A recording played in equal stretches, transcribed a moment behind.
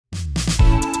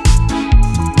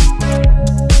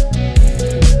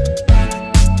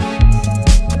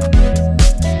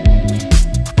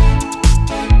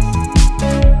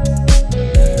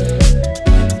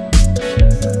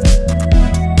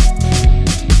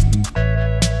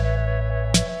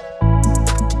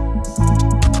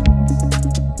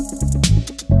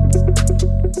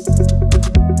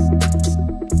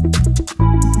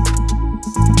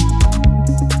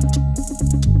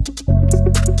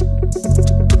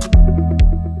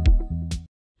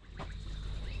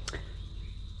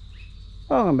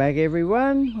Welcome back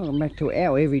everyone, welcome back to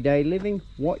our everyday living.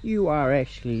 What you are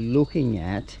actually looking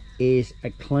at is a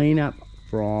cleanup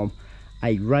from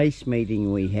a race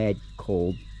meeting we had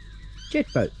called jet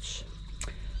boats.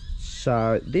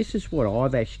 So this is what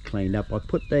I've actually cleaned up. I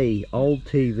put the old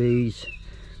TVs,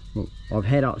 well, I've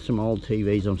had up some old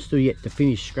TVs, I'm still yet to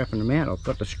finish scrapping them out. I've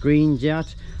got the screens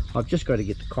out, I've just got to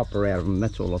get the copper out of them,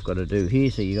 that's all I've got to do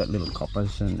here. So you got little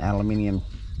coppers and aluminium,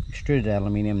 extruded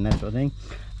aluminium, that sort of thing.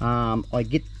 I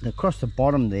get across the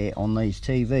bottom there on these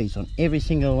TVs, on every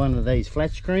single one of these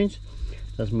flat screens,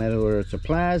 doesn't matter whether it's a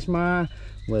plasma,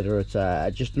 whether it's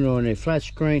just an ordinary flat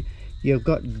screen, you've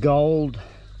got gold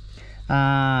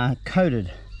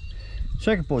coated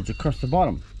circuit boards across the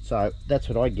bottom. So that's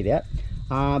what I get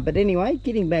out. But anyway,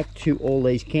 getting back to all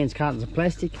these cans, cartons of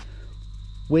plastic,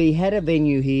 we had a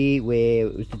venue here where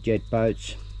it was the jet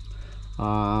boats.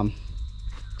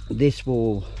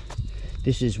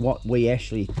 This is what we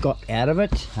actually got out of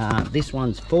it. This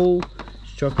one's full,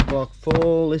 chock-a-block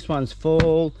full, this one's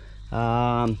full.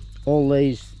 All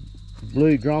these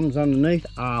blue drums underneath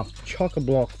are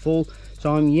chock-a-block full.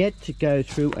 So I'm yet to go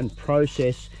through and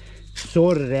process,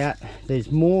 sort it out.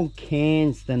 There's more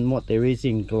cans than what there is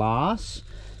in glass.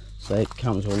 So it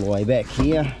comes all the way back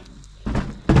here.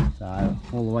 So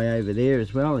all the way over there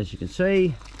as well, as you can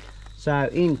see. So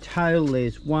in total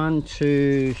there's 1,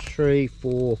 2, 3,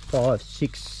 4, 5,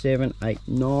 6, 7, 8,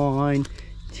 9,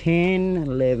 10,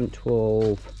 11,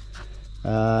 12,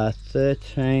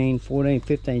 13, 14,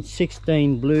 15,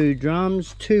 16 blue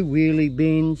drums, 2 wheelie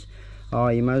bins. Oh,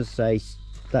 you must say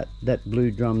that blue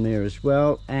drum there as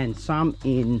well, and some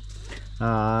in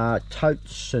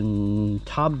totes and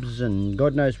tubs and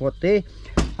God knows what there.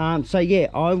 So yeah,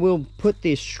 I will put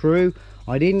this through.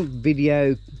 I didn't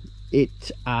video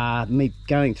it, me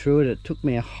going through it. It took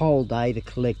me a whole day to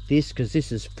collect this because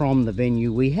this is from the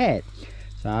venue we had.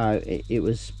 So it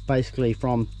was basically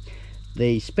from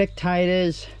the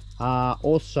spectators,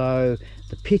 also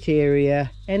the pit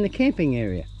area and the camping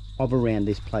area of around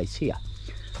this place here.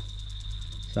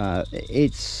 So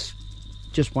it's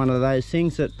just one of those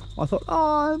things that I thought,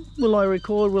 oh, will I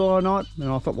record, will I not? And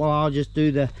I thought, well, I'll just do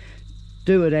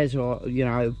it as I, you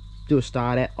know, do a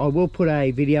start out. I will put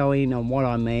a video in on what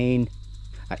I mean,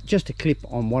 just a clip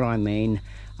on what I mean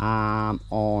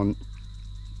on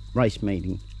race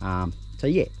meeting. So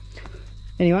yeah,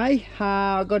 anyway,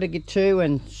 I've got to get to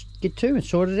and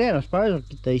sort it out. I suppose I'll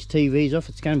get these TVs off.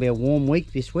 It's going to be a warm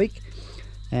week this week,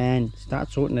 and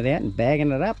start sorting it out and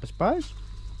bagging it up, I suppose.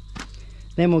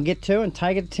 Then we'll get to and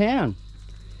take it to town.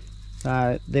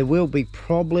 So there will be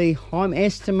probably, I'm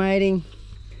estimating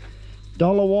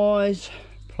dollar wise,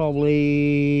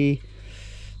 probably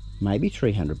maybe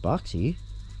 300 bucks here,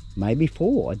 maybe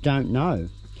 4, I don't know.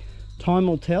 Time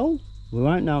will tell. We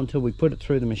won't know until we put it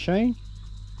through the machine.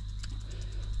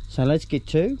 So let's get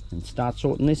to and start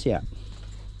sorting this out.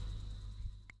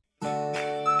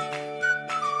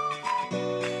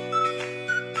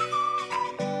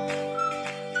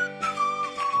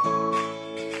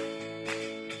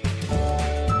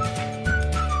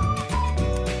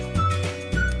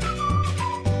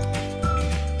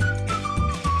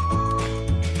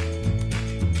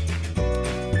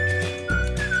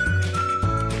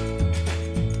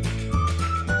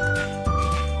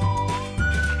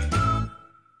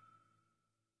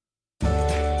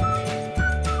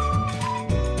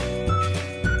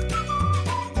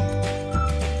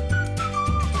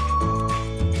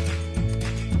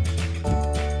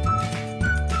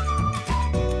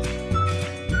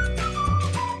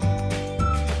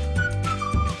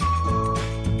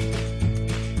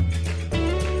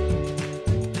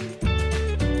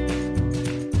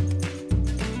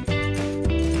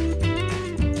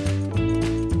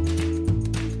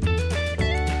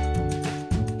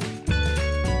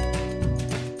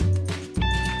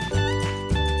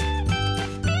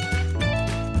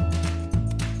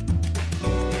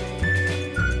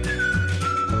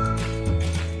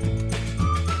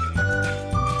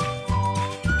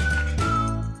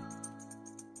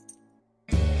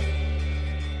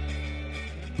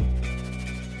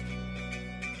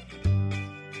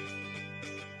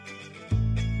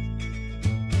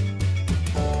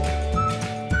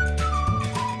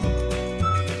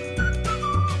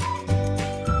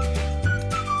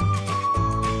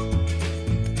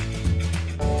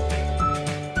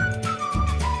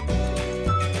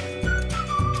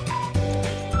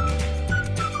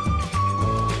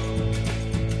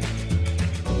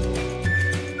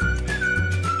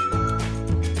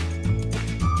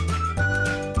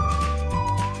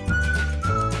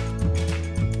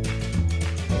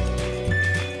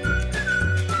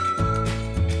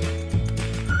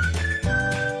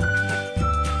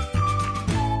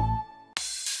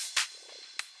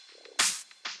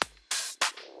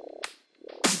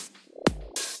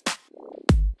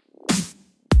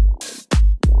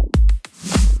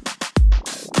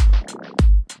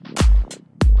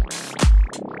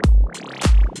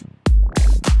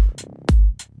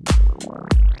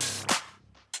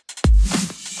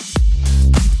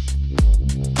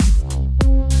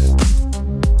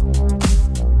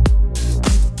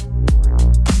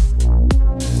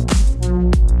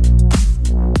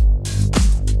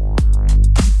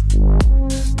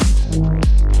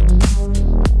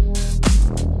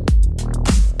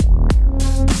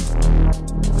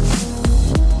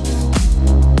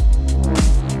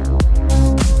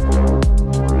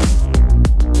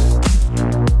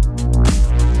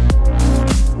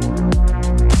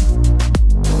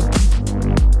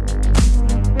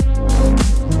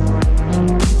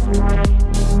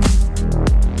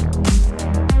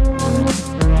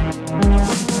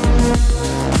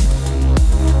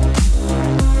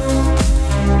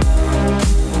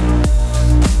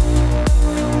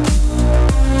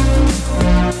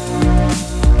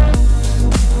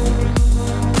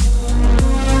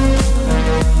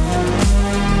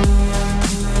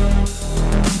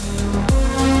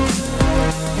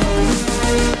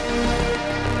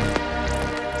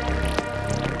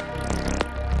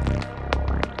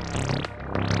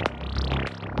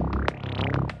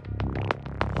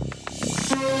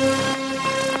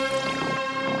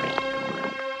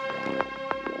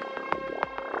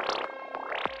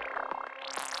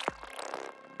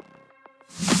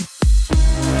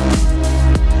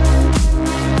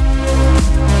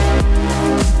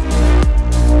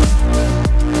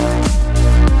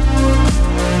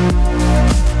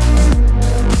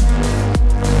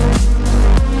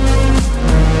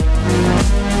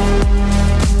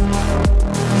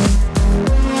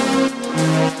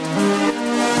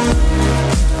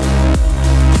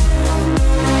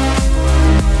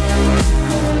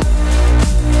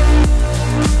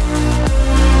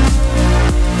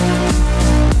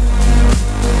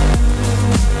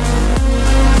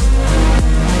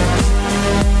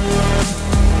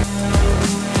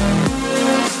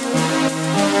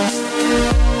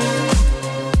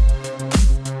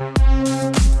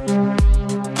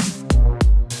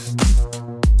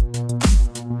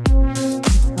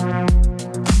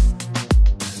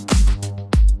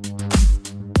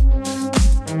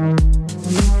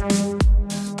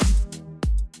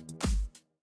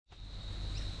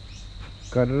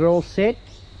 got it all set,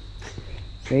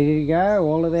 ready to go.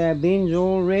 All of our bins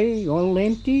all ready, all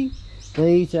empty.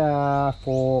 These are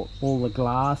for all the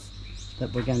glass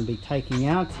that we're going to be taking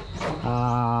out.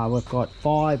 We've got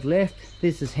 5 left.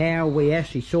 This is how we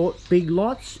actually sort big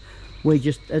lots. We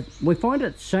find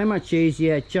it so much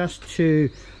easier just to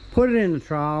put it in the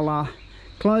trailer,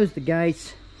 close the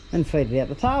gates and feed it out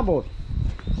the tailboard.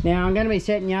 Now I'm going to be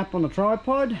setting you up on the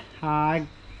tripod.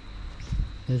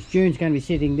 As June's going to be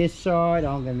sitting this side,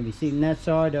 I'm going to be sitting that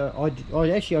side.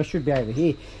 Actually I should be over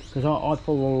here because I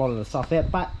pull a lot of the stuff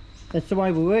out, but that's the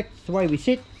way we work, it's the way we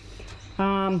sit.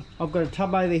 I've got a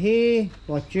tub over here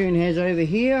like June has over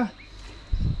here,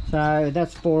 so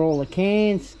that's for all the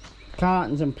cans,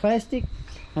 cartons and plastic,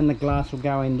 and the glass will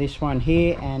go in this one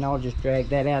here, and I'll just drag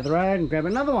that out of the road and grab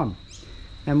another one.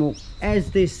 And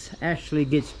as this actually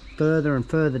gets further and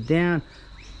further down,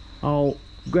 I'll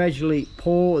gradually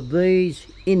pour these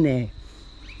in there.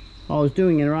 I was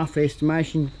doing a rough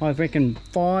estimation, I reckon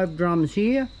 5 drums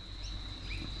here,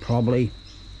 probably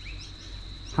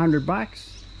 $100.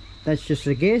 That's just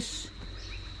a guess.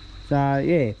 So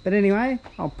yeah, but anyway,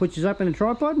 I'll put you up in a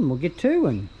tripod and we'll get to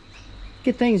and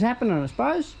get things happening, I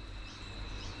suppose.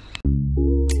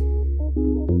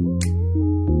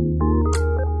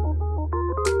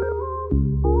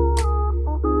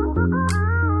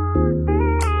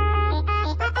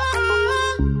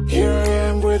 Here I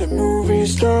am where the movie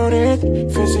started,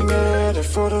 facing at a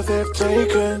photo they've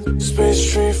taken.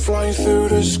 Space tree flying through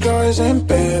the skies and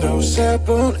battles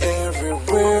happen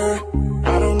everywhere.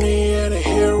 I don't need any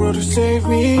hero to save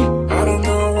me. I don't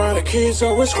know why the kids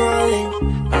always crying.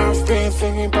 I've been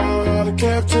thinking about all the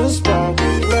captains, but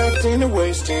we left in a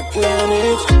wasted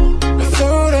planet. I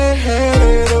thought I had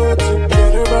it all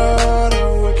together, but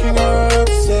I'm waking up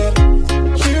upset.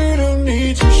 You don't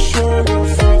need to show your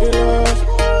fake love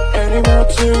anymore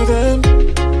to them.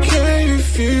 Can you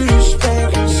feel the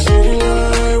spark in city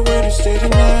light when you stay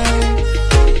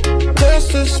tonight? That's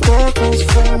the sparkles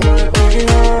from my beating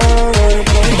heart, and it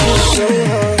breaks me so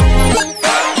hard.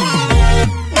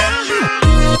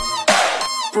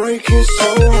 Break it so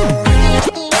hard.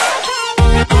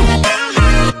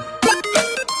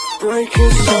 Break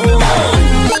it so hard.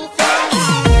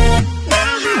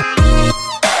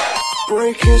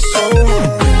 Break it so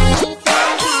hard.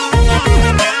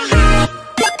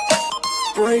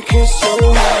 Break it so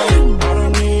hard. I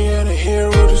don't need any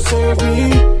hero to save me.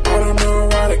 I don't know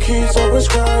why the kids always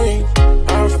crying.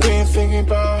 I've been thinking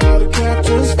about how the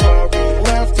captains probably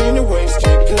left in a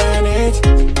wasted planet.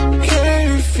 Can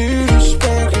you feel the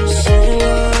spark in city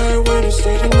light when you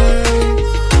stay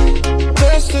tonight?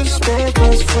 That's the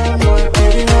sparkles from my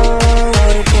beating heart,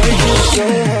 and it breaks me so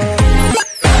hard.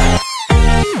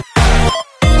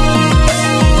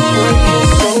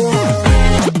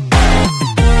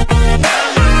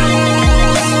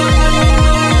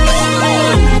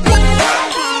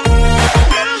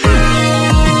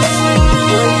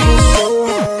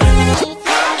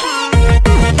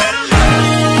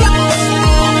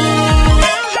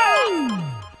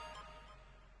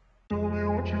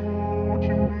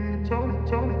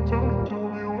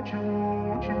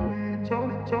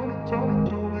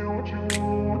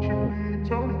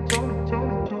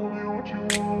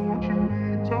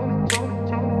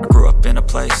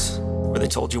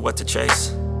 Told you what to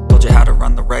chase, told you how to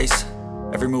run the race.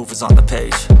 Every move was on the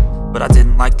page, but I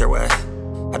didn't like their way.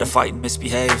 Had to fight and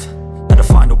misbehave, had to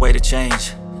find a way to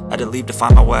change, had to leave to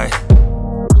find my way.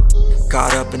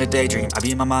 Caught up in a daydream, I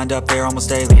beat my mind up there almost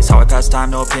daily. It's how I pass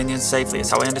time, no opinions safely.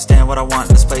 It's how I understand what I want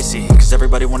in this place, see. Cause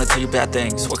everybody wanna tell you bad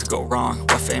things, what could go wrong,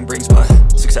 what fame brings. But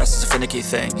success is a finicky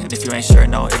thing, and if you ain't sure,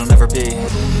 no, it'll never be.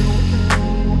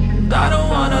 I don't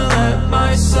wanna let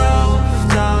myself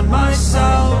down,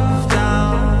 myself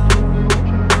down.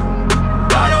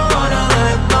 I don't wanna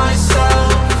let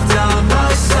myself down,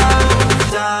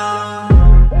 myself down.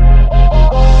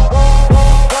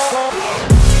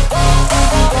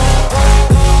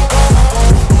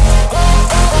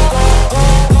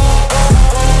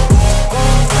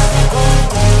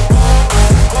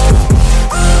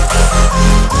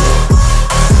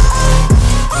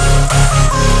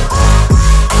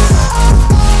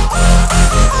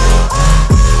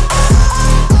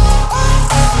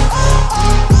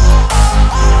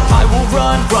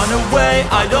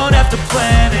 I don't have to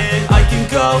plan it, I can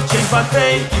go change my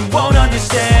fate. You won't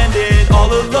understand it,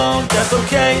 all alone, that's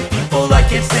okay. People I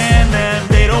can't stand them,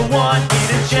 they don't want me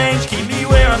to change. Keep me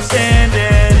where I'm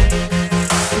standing,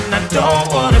 and I don't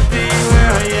wanna be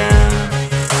where I am.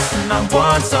 And I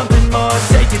want something more,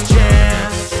 take a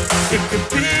chance. It could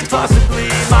be possibly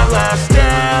my last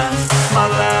dance, my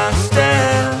last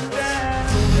dance.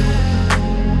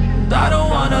 I don't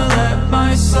wanna let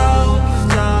myself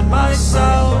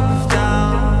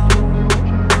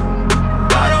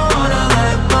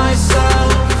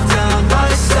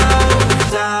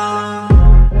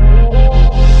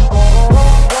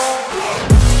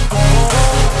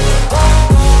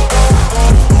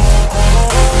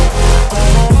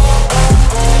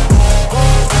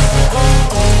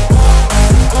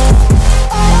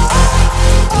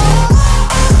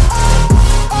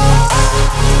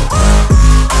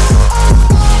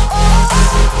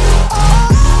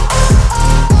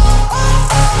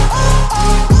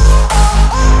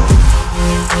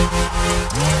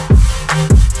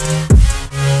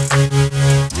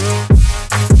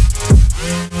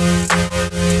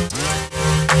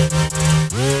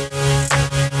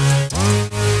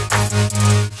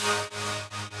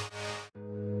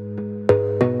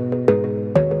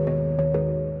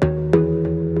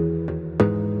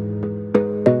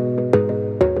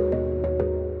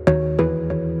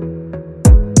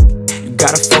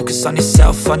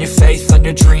on your faith, on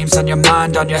your dreams, on your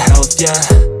mind, on your health, yeah.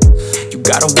 You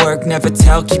gotta work, never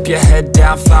tell, keep your head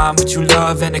down, find what you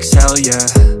love and excel, yeah.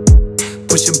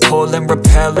 Push and pull and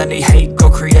repel any hate,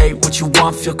 go create what you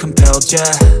want, feel compelled,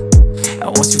 yeah.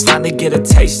 And once you finally get a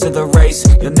taste of the race,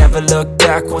 you'll never look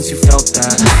back once you felt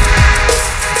that.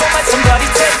 Don't let somebody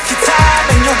take your time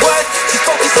and your worth, just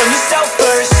focus on yourself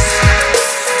first.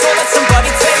 Don't let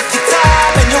somebody take your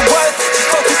time and your worth,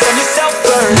 just focus on yourself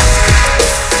first.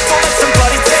 Don't let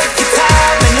somebody take your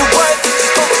time and your worth,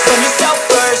 just focus on yourself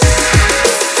first.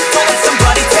 Don't let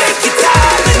somebody take your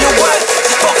time and your worth,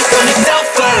 just focus on yourself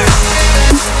first.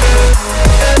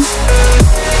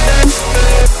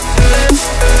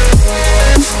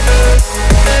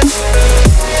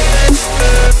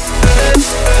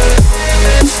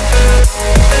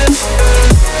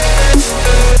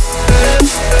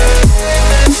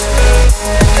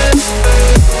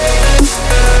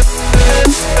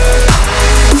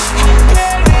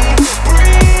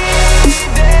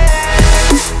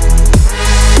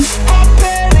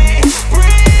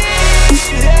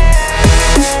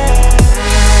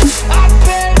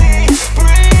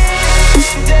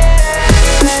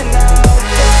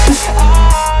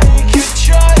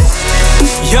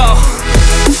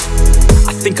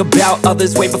 About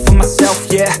others way before myself,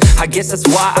 yeah. I guess that's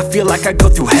why I feel like I go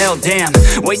through hell, damn.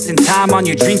 Wasting time on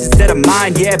your dreams instead of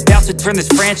mine, yeah. About to turn this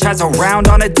franchise around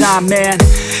on a dime, man.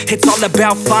 It's all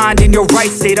about finding your right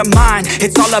state of mind.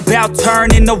 It's all about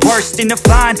turning the worst into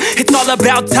fine. It's all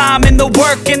about time and the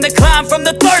work and the climb. From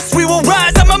the thirst we will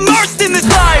rise, I'm immersed in this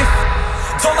life.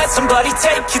 Don't let somebody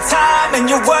take your time and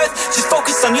your worth, just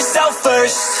focus on yourself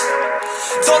first.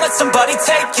 Don't let somebody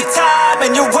take your time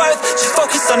and your worth, just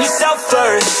focus on yourself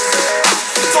first.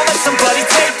 Don't let somebody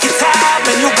take your time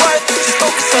and your worth, just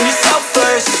focus on yourself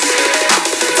first.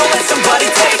 Don't let somebody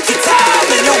take your time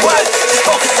and your worth, just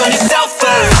focus on yourself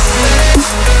first.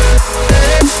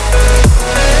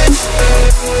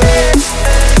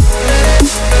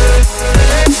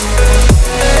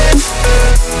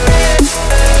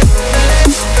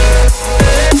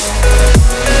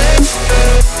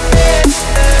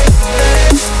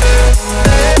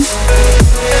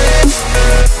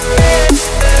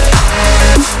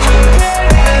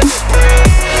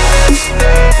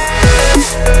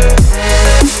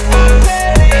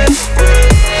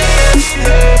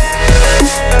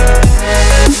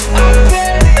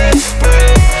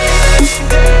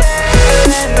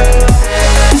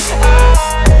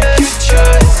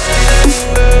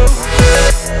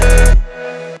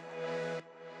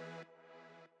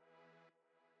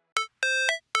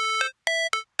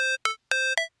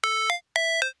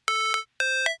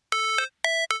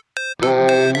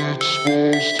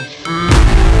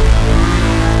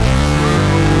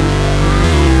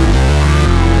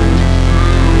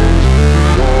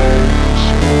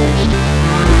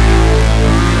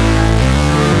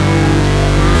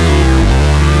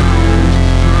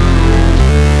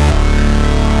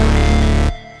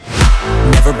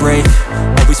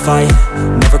 Fight,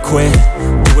 never quit,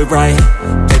 do it right,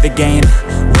 play the game,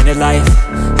 win it life,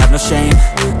 have no shame,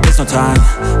 there's no time,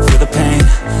 feel the pain,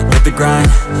 live the grind,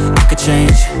 I could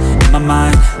change, in my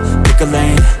mind, pick a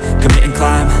lane, commit and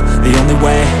climb, the only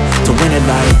way to win it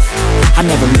life. I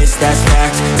never miss, that's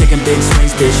fact, taking big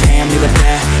swings, bitch, hand me the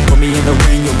bat, put me in the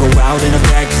ring, you'll go out in a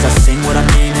bag, cause I sing what I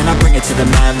mean and I bring it to the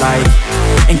mad light.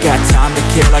 Ain't got time to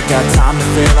kill, I got time to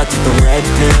feel, I took the red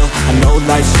pill, I know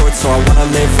life's short so I wanna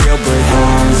live real, but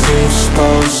how's it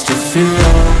supposed to feel?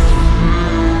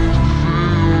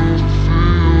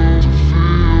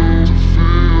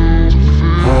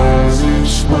 How's it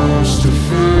supposed to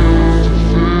feel?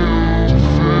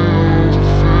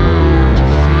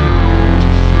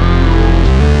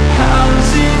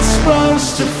 How's it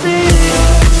supposed to feel?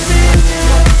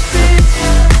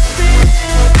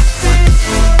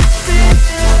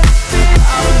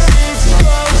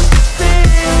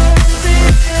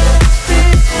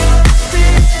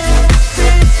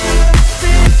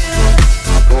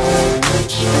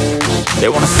 They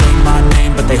wanna say my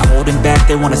name, but they holding back.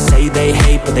 They wanna say they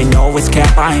hate, but they know it's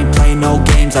cap. I ain't play no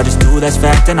games, I just do that's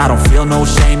fact. And I don't feel no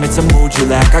shame, it's a mood you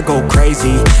lack. I go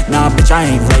crazy, nah bitch I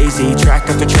ain't lazy. Track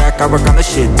after track, I work on this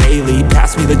shit daily.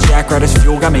 Pass me the jack, right as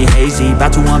fuel, got me hazy.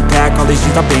 About to unpack all these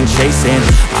things I've been chasing.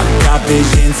 I've got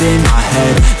visions in my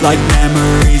head, like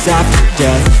memories after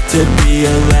death. To be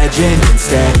a legend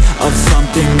instead of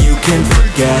something you can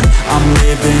forget. I'm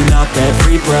living up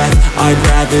every breath, I'd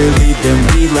rather lead than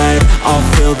be led. I'll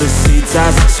fill the seats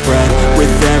as I spread, with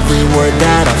every word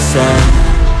that I've said.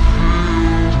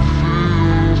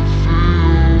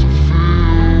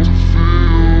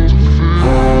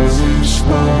 How's it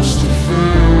supposed to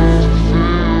feel?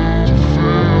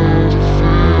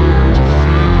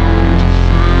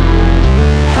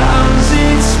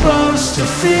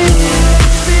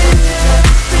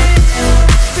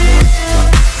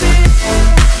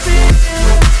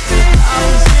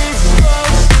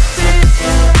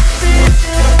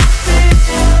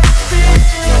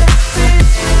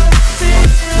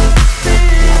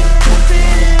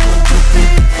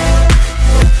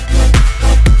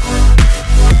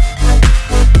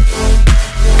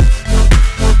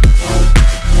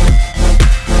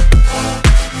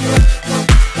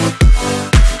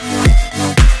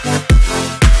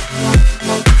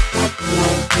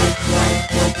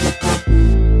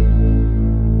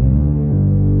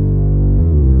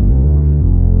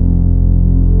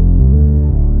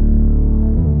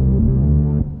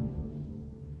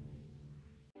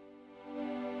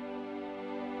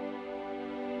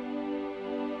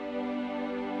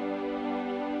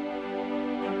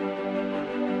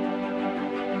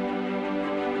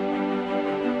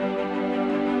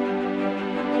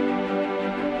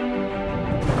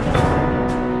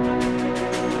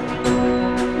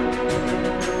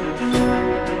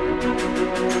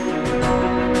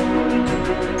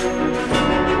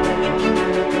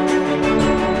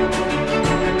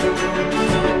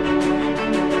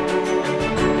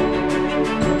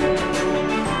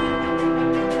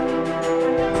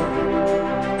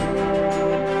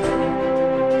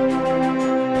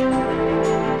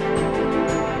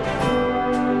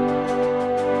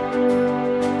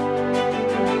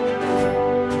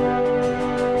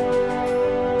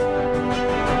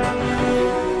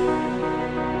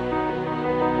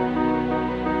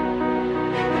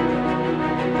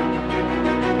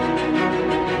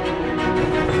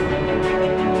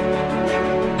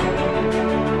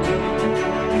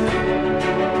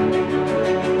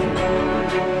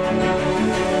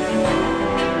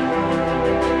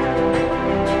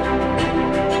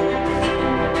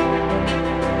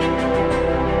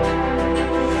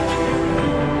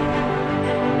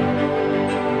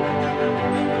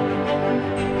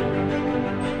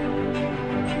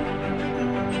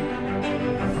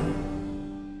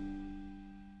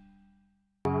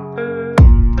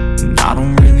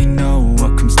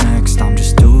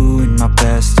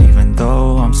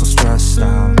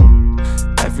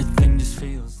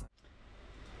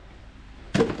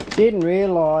 Didn't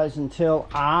realise until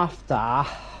after,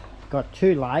 got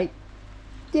too late,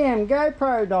 damn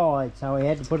GoPro died, so we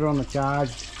had to put it on the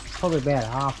charge probably about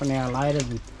half an hour later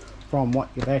than from what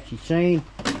you've actually seen.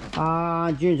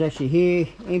 June's actually here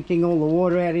emptying all the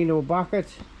water out into a bucket.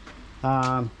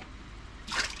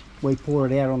 We pour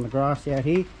it out on the grass out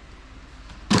here,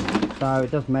 so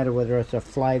it doesn't matter whether it's a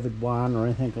flavoured one or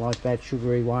anything like that,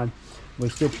 sugary one. We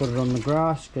still put it on the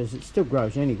grass because it still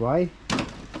grows anyway.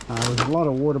 There's a lot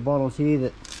of water bottles here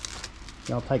that,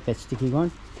 I'll take that sticky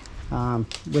one.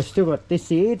 We've still got this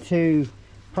here to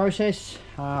process.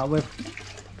 We're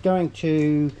going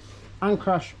to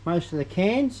uncrush most of the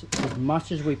cans as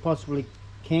much as we possibly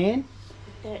can.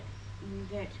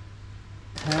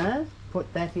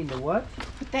 Put that into what?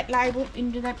 Put that label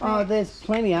into that bag. Oh, there's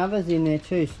plenty others in there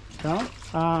too, Star.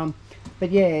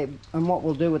 But yeah, and what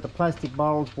we'll do with the plastic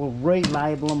bottles, we'll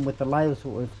relabel them with the labels that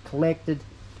we've collected.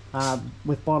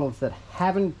 With bottles that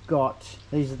haven't got,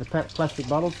 these are the plastic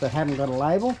bottles that haven't got a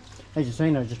label. As you've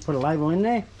seen, I just put a label in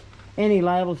there. Any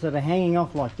labels that are hanging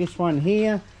off like this one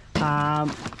here,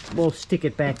 we'll stick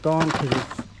it back on because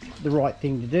it's the right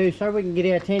thing to do, so we can get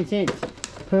our 10 cents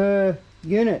per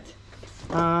unit.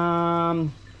 So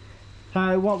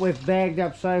what we've bagged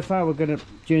up so far, we're gonna,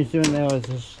 June's doing that, as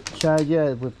I showed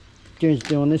you, June's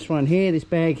doing this one here, this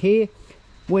bag here.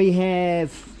 We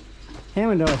have, how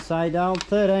many did I say, Dale?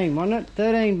 13, wasn't it?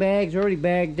 13 bags already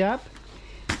bagged up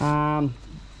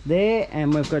there,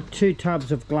 and we've got 2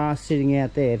 tubs of glass sitting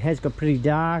out there. It has got pretty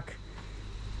dark,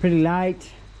 pretty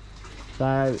late,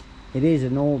 so it is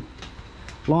an all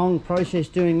long process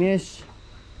doing this.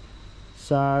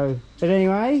 So, but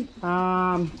anyway,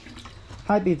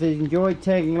 hope you've enjoyed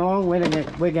tagging along.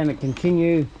 We're going to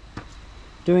continue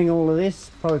doing all of this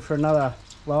probably for another,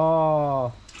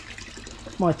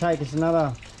 might take us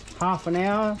another half an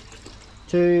hour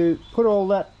to put all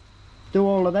that, do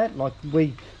all of that. Like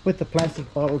with the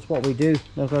plastic bottles, what we do,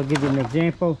 like I'll give you an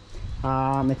example.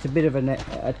 It's a bit of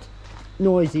a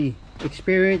noisy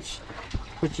experience,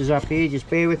 which is up here. Just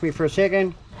bear with me for a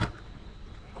second.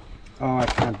 Oh, I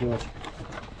can't do it.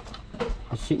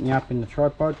 It's sitting up in the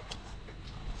tripod.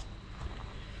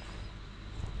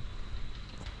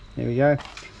 There we go.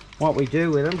 What we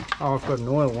do with them, I've got an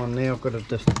oil one there. I've got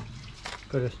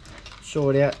to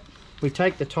sort out. We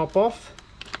take the top off,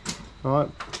 right?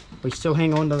 We still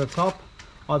hang on to the top.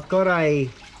 I've got a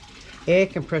air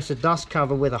compressor dust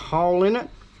cover with a hole in it,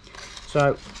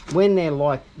 so when they're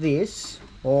like this,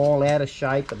 all out of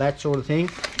shape, but that sort of thing.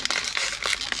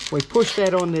 We push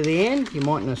that onto the end. You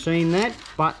mightn't have seen that,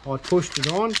 but I pushed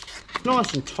it on. It's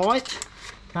nice and tight.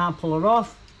 Can't pull it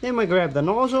off. Then we grab the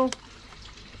nozzle.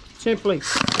 Simply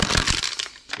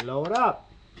blow it up.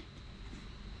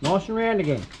 Nice and round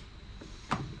again.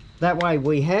 That way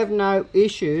we have no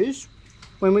issues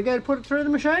when we go to put it through the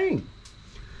machine.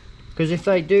 Because if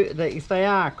they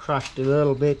are crushed a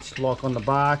little bit, like on the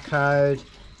barcode,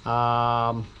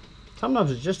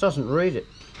 sometimes it just doesn't read it.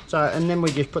 So, and then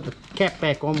we just put the cap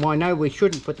back on. I know we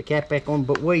shouldn't put the cap back on,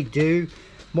 but we do,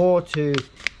 more to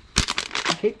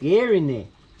keep the air in there.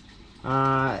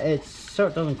 It's so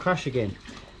it doesn't crush again.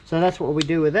 So that's what we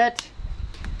do with that.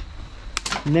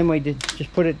 And then we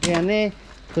just put it down there,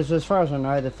 because as far as I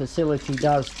know, the facility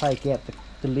does take out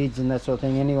the lids and that sort of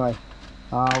thing anyway.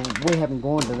 We haven't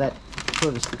gone to that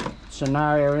sort of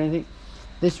scenario or anything.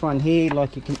 This one here,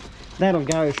 like you can, that'll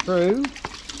go through.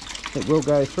 It will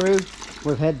go through.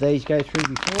 We've had these go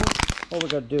through before. All we've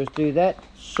got to do is do that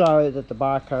so that the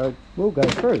barcode will go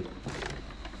through.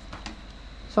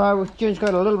 So June's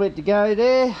got a little bit to go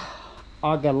there.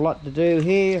 I've got a lot to do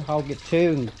here. I'll get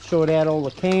to and sort out all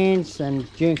the cans,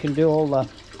 and June can do all the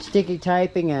sticky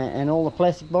taping and all the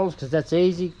plastic bottles, because that's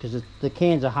easy, because the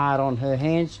cans are hard on her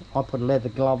hands. I put a leather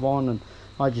glove on and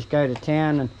I just go to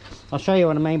town, and I'll show you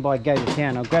what I mean by go to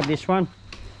town. I'll grab this one.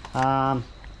 I'll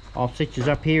stitch this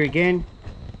up here again.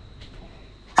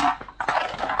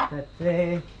 That's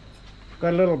there.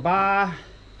 Got a little bar.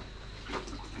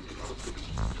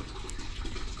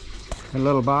 A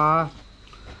little bar.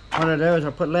 What I do is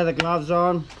I put leather gloves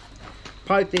on,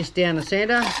 poke this down the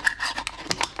centre,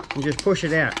 and just push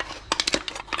it out.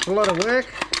 It's a lot of work,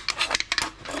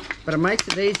 but it makes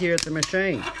it easier at the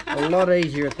machine. A lot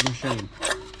easier at the machine.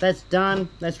 That's done.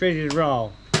 That's ready to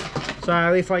roll.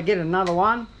 So if I get another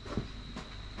one,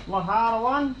 a lot harder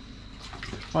one,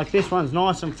 like this one's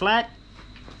nice and flat,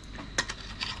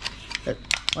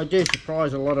 I do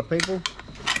surprise a lot of people.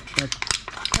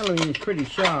 Aluminium is pretty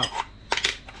sharp,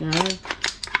 you know.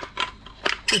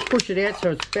 Just push it out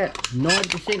so it's about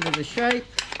 90% of the shape.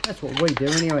 That's what we do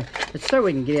anyway. It's so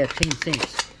we can get our 10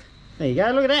 cents. There you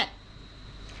go, look at that.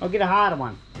 I'll get a harder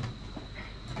one.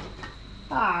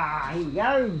 Ah, here we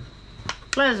go.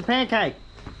 Flat as a pancake.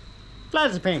 Flat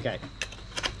as a pancake.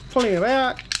 Pulling it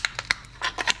about.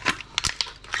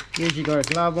 Usually got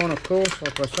a glove on, of course,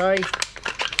 like I say.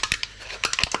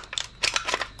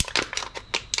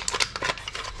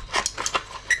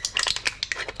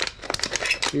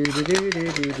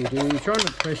 Try not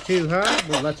to press too hard.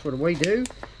 Well, that's what we do.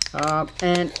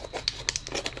 And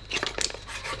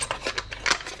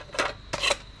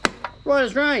right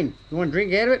as rain. You want to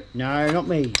drink out of it? No, not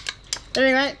me.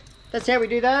 Anyway, that's how we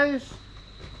do those.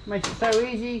 Makes it so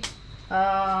easy.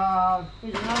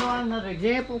 Here's another one, another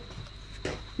example.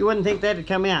 You wouldn't think that'd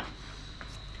come out.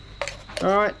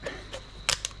 Alright,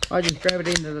 I just grab it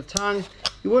into the tongue.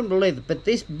 You wouldn't believe it, but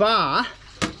this bar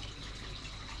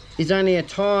is only a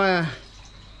tyre.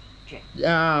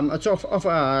 It's off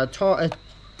a tyre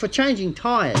for changing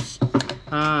tyres. You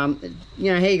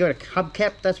know how you got a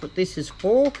hubcap, that's what this is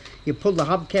for. You pull the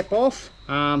hubcap off,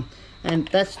 and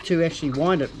that's to actually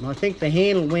wind it. I think the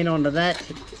handle went onto that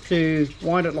to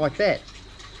wind it like that.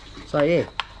 So yeah,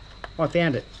 I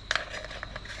found it.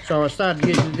 So I started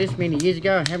using this many years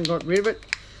ago. I haven't got rid of it.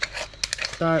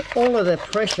 So all of the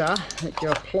pressure that you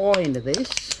apply into this,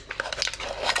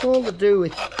 it's all to do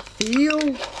with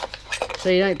feel, so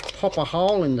you don't pop a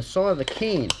hole in the side of the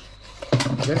can.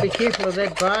 You've got to be careful of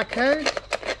that barcode.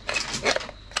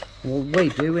 Well, we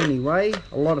do anyway.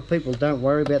 A lot of people don't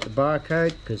worry about the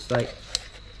barcode because they,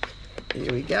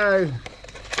 here we go,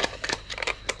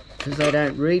 because they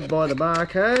don't read by the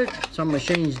barcode. Some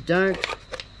machines don't.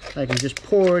 They can just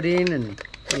pour it in and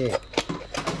yeah.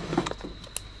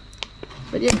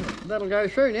 But yeah, that'll go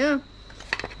through now.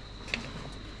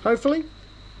 Hopefully.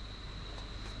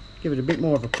 Give it a bit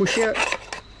more of a push out.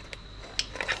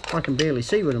 I can barely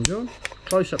see what I'm doing.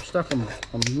 Close-up stuff, I'm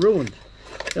ruined.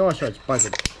 The eyesight's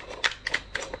buggered.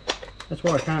 That's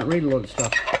why I can't read a lot of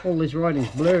stuff. All this writing's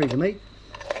blurry to me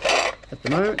at the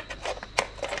moment.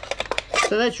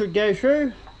 So that should go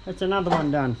through. That's another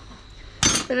one done.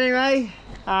 But anyway,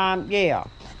 yeah.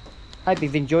 Hope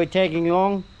you've enjoyed tagging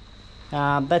along.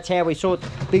 That's how we sort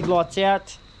big lots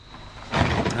out.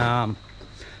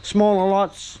 Smaller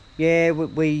lots, yeah,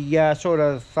 we sort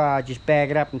of just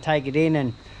bag it up and take it in,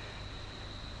 and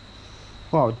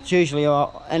well, it's usually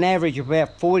an average of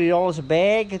about $40 a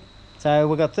bag. So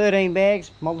we've got 13 bags,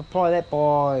 multiply that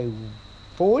by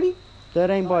 40,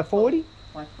 13 by 40.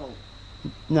 By 4.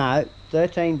 No,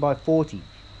 13 by $40.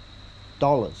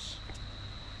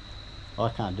 I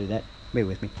can't do that. Bear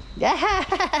with me.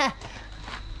 Yeah.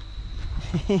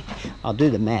 I'll do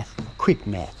the math. Quick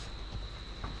math.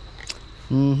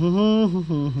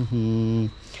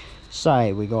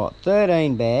 So we got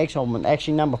 13 bags. I'm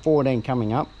actually number 14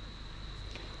 coming up.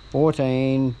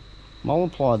 14.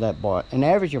 Multiply that by an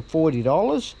average of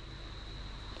 $40.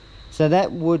 So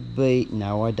that would be,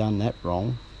 no, I done that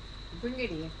wrong. Bring it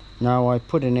here. No, I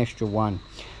put an extra one.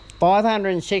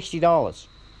 $560.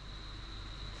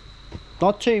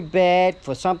 Not too bad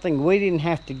for something we didn't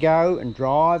have to go and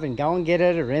drive and go and get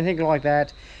it or anything like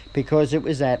that, because it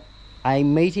was at a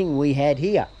meeting we had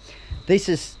here. This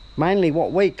is mainly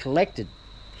what we collected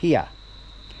here.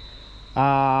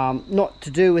 Not to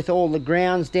do with all the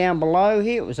grounds down below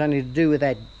here. It was only to do with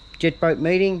that jet boat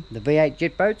meeting, the V8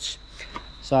 jet boats.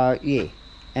 So yeah,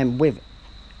 and we've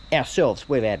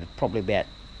added probably about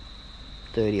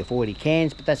 30 or 40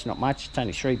 cans, but that's not much. It's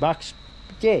only $3. But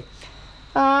yeah,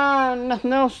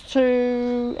 nothing else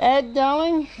to add,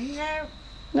 darling? No.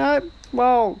 No.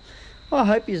 Well, I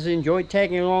hope you enjoyed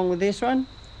tagging along with this one.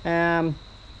 Oh,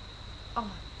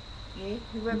 yeah.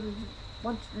 Whoever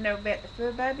wants to know about the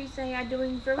fur babies, they are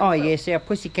doing very well. Oh yes, our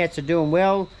pussycats are doing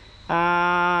well.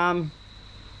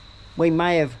 We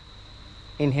may have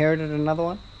inherited another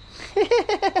one.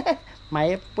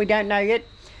 May have. We don't know yet.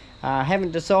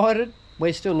 Haven't decided.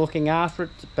 We're still looking after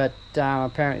it, but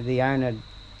apparently the owner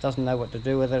doesn't know what to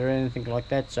do with it or anything like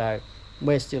that, so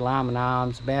we're still arm in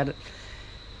arms about it.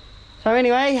 So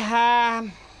anyway,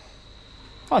 I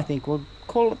think we'll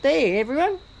call it there,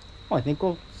 everyone. I think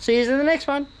we'll see you in the next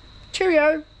one.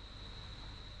 Cheerio.